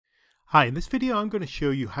Hi, in this video I'm going to show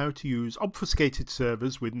you how to use obfuscated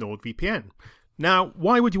servers with NordVPN. Now,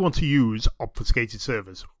 why would you want to use obfuscated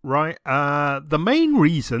servers? Right, the main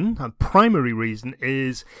reason and primary reason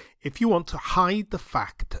is if you want to hide the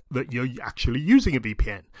fact that you're actually using a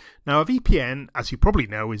VPN. Now, a VPN, as you probably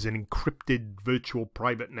know, is an encrypted virtual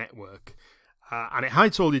private network, and it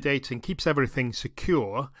hides all your data and keeps everything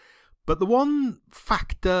secure. But the one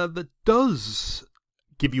factor that does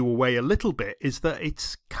give you away a little bit is that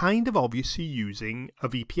it's kind of obviously using a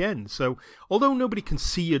VPN. So although nobody can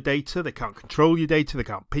see your data, they can't control your data, they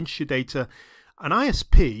can't pinch your data, an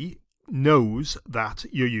ISP knows that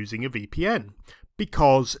you're using a VPN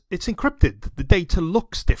because it's encrypted. The data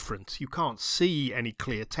looks different. You can't see any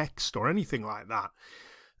clear text or anything like that.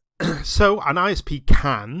 So an ISP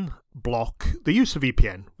can block the use of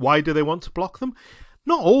VPN. Why do they want to block them?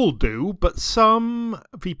 Not all do, but some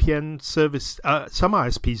VPN service, some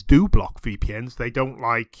ISPs do block VPNs. They don't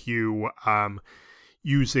like you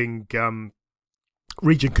using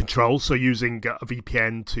region control, so using a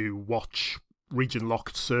VPN to watch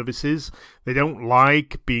region-locked services. They don't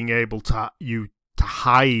like being able to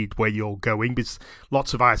hide where you're going, because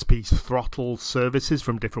lots of ISPs throttle services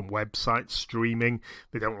from different websites streaming.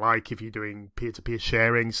 They don't like if you're doing peer-to-peer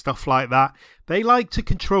sharing, stuff like that. They like to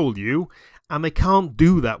control you, and they can't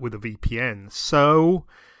do that with a VPN. So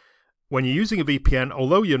when you're using a VPN,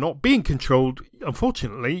 although you're not being controlled,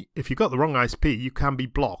 unfortunately, if you've got the wrong ISP, you can be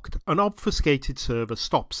blocked. An obfuscated server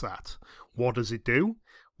stops that. What does it do?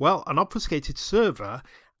 Well, an obfuscated server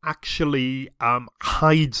actually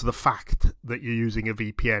hides the fact that you're using a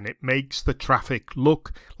VPN. It makes the traffic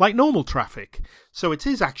look like normal traffic. So it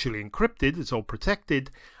is actually encrypted, it's all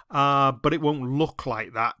protected, but it won't look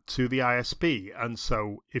like that to the ISP. And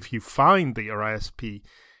so if you find that your ISP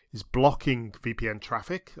is blocking VPN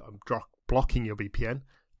traffic, blocking your VPN,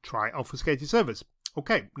 try obfuscated servers.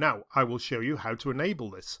 Okay, now I will show you how to enable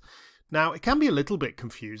this. Now, it can be a little bit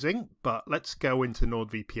confusing, but let's go into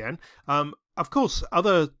NordVPN. Of course,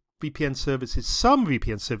 other VPN services, some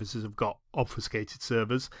VPN services have got obfuscated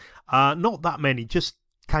servers. Not that many, just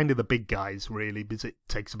kind of the big guys, really, because it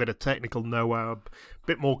takes a bit of technical know-how, a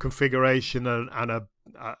bit more configuration, and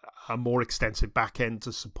a more extensive backend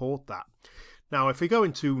to support that. Now, if we go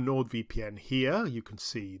into NordVPN here, you can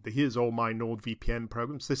see here's all my NordVPN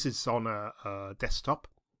programs. This is on a desktop.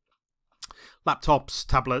 Laptops,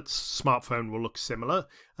 tablets, smartphone will look similar,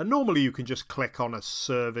 and normally you can just click on a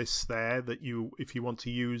service there that if you want to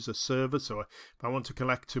use a server. So if I want to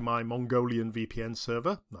connect to my Mongolian VPN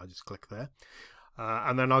server, I just click there,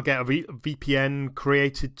 and then I'll get a VPN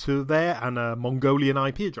created to there and a Mongolian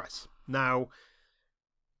IP address. Now,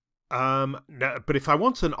 but if I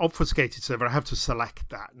want an obfuscated server, I have to select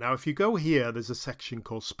that. Now, if you go here, there's a section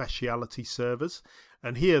called Speciality Servers,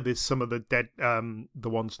 and here there's some of the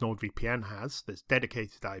ones NordVPN has. There's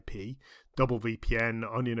dedicated IP, double VPN,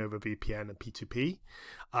 onion over VPN, and P2P.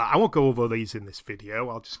 I won't go over these in this video.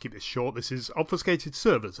 I'll just keep this short. This is obfuscated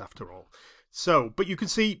servers after all. So, but you can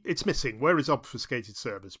see it's missing. Where is obfuscated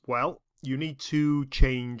servers? Well, you need to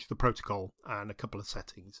change the protocol and a couple of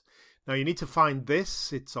settings. Now you need to find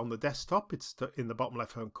this. It's on the desktop. It's in the bottom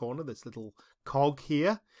left hand corner. This little cog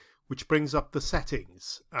here, which brings up the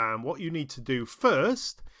settings. And what you need to do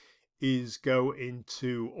first is go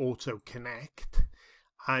into Auto Connect,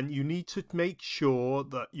 and you need to make sure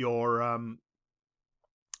that your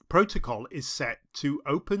protocol is set to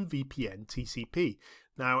OpenVPN TCP.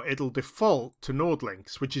 Now it'll default to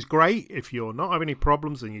NordLynx, which is great if you're not having any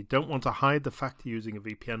problems and you don't want to hide the fact you're using a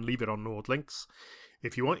VPN. Leave it on NordLynx.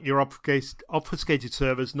 If you want your obfuscated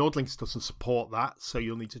servers, NordLynx doesn't support that, so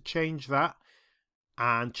you'll need to change that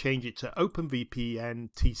and change it to OpenVPN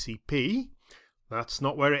TCP. That's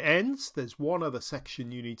not where it ends. There's one other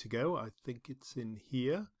section you need to go. I think it's in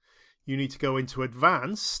here. You need to go into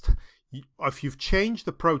Advanced. If you've changed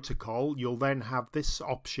the protocol, you'll then have this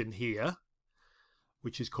option here,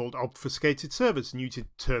 which is called Obfuscated Servers, and you need to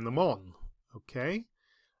turn them on. Okay?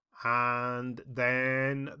 And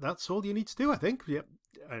then that's all you need to do, I think. Yep.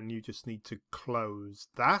 And you just need to close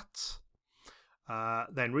that.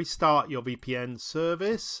 Then restart your VPN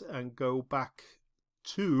service and go back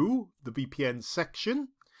to the VPN section.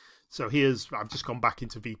 So I've just gone back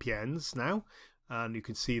into VPNs now, and you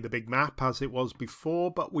can see the big map as it was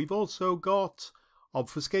before, but we've also got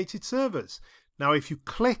obfuscated servers. Now, if you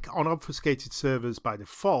click on obfuscated servers by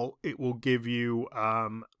default, it will give you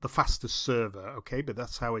the fastest server, okay? But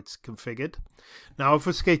that's how it's configured. Now,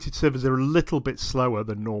 obfuscated servers are a little bit slower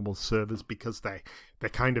than normal servers because they're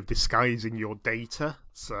kind of disguising your data.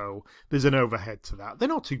 So there's an overhead to that. They're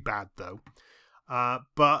not too bad, though.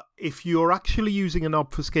 But if you're actually using an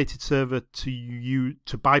obfuscated server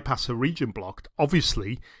to bypass a region blocked,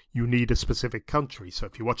 obviously you need a specific country. So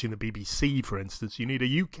if you're watching the BBC, for instance, you need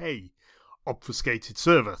a UK obfuscated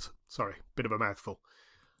server. Sorry, bit of a mouthful.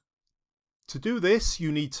 To do this,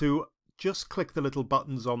 you need to just click the little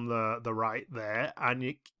buttons on the right there,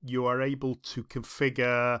 and you are able to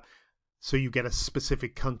configure so you get a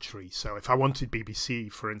specific country. So if I wanted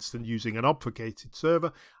BBC, for instance, using an obfuscated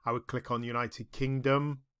server, I would click on United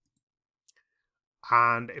Kingdom.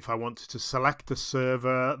 And if I wanted to select a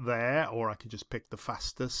server there, or I could just pick the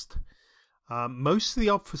fastest. Most of the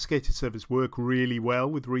obfuscated servers work really well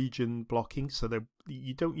with region blocking, so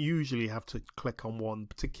you don't usually have to click on one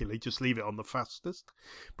particularly, just leave it on the fastest.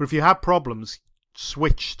 But if you have problems,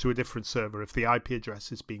 switch to a different server if the IP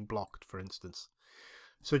address is being blocked, for instance.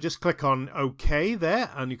 So just click on OK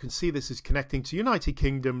there, and you can see this is connecting to United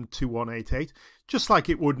Kingdom 2188, just like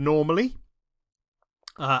it would normally.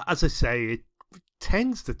 As I say, it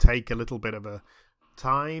tends to take a little bit of a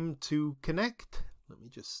time to connect. Let me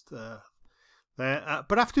just...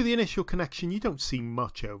 but after the initial connection, you don't see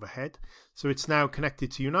much overhead. So it's now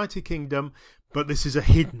connected to United Kingdom, but this is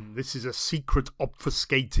a secret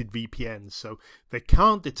obfuscated VPN. So they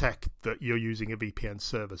can't detect that you're using a VPN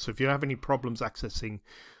server. So if you have any problems accessing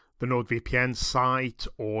the NordVPN site,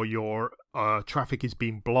 or your traffic is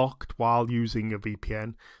being blocked while using a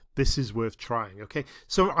VPN, this is worth trying. Okay,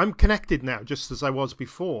 so I'm connected now, just as I was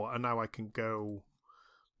before, and now I can go...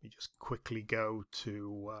 Let me just quickly go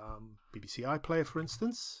to BBC iPlayer, for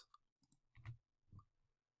instance.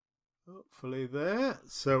 Hopefully there.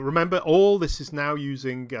 So remember, all this is now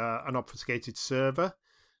using an obfuscated server,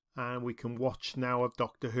 and we can watch now of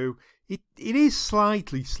Doctor Who. It is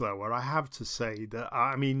slightly slower, I have to say. That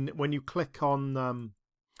I mean, when you click on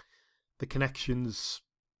the connections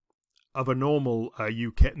of a normal the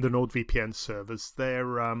NordVPN servers,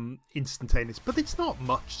 they're instantaneous, but it's not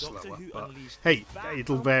much slower. But hey,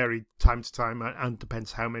 it'll vary time to time, and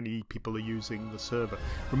depends how many people are using the server.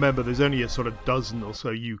 Remember, there's only a sort of dozen or so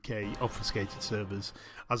UK obfuscated servers,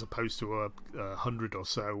 as opposed to 100 or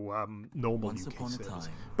so normal UK servers.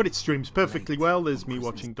 But it streams perfectly well. There's me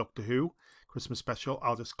watching Doctor Who Christmas special.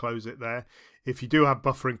 I'll just close it there. If you do have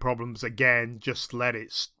buffering problems, again, just let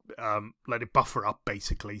it buffer up,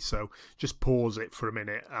 basically. So just pause it for a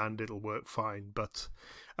minute and it'll work fine. But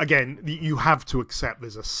again, you have to accept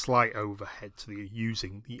there's a slight overhead to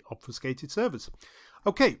using the obfuscated servers.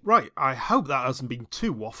 Okay, right. I hope that hasn't been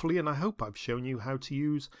too waffly, and I hope I've shown you how to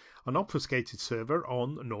use an obfuscated server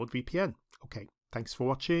on NordVPN. Okay, thanks for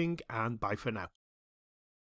watching, and bye for now.